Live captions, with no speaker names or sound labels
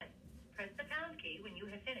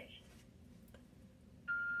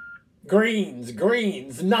Greens,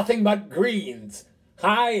 greens, nothing but greens.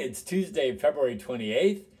 Hi, it's Tuesday, February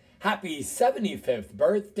 28th. Happy 75th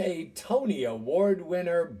birthday, Tony Award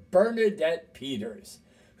winner Bernadette Peters,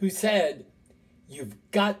 who said, "You've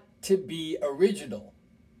got to be original,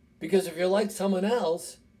 because if you're like someone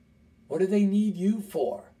else, what do they need you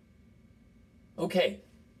for?" Okay,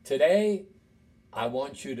 today I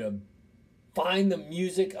want you to find the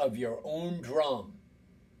music of your own drum.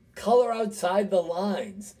 Color outside the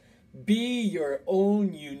lines. Be your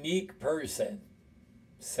own unique person.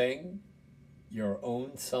 Sing your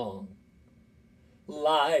own song.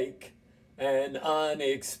 Like an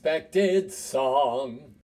unexpected song.